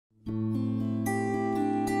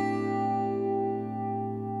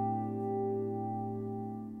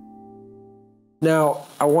Now,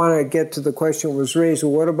 I want to get to the question that was raised,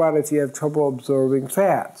 well, what about if you have trouble absorbing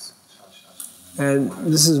fats? And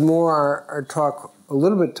this is more our talk a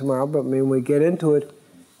little bit tomorrow, but when we get into it,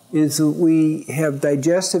 is that we have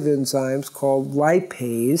digestive enzymes called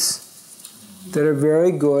lipase that are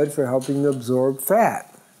very good for helping to absorb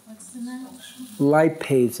fat. What's the name?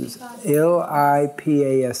 Lipases,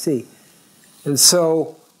 L-I-P-A-S-E. And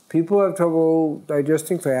so people who have trouble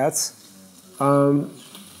digesting fats, I'm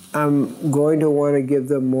going to want to give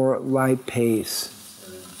them more lipase.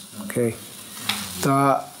 Okay.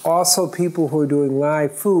 Also, people who are doing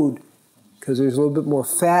live food, because there's a little bit more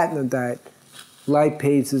fat in the diet,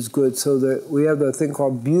 lipase is good. So that we have a thing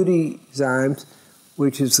called beauty enzymes,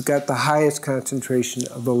 which has got the highest concentration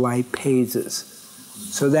of the lipases.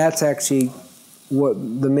 So that's actually what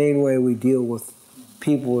the main way we deal with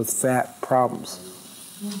people with fat problems.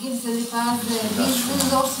 You give the Lipase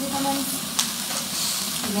those vitamins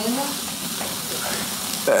together?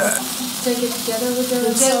 Take it together with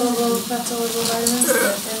the fat-soluble vitamins, the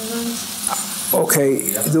enzymes? Okay,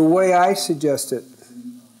 the way I suggest it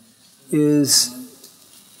is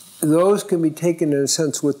those can be taken in a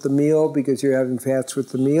sense with the meal because you're having fats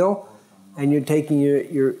with the meal, and you're taking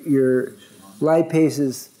your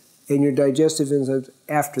lipases and your digestive enzymes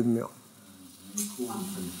after the meal.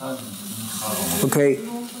 Okay,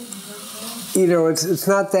 you know, it's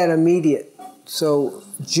not that immediate. So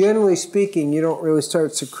generally speaking, you don't really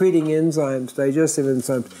start secreting enzymes, digestive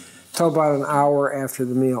enzymes, till about an hour after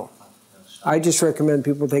the meal. I just recommend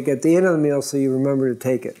people take it at the end of the meal so you remember to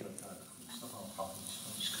take it.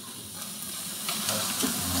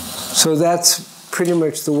 So that's pretty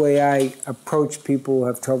much the way I approach people who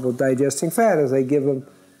have trouble digesting fat, is I give them,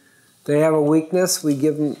 they have a weakness, we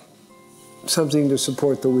give them something to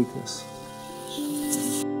support the weakness.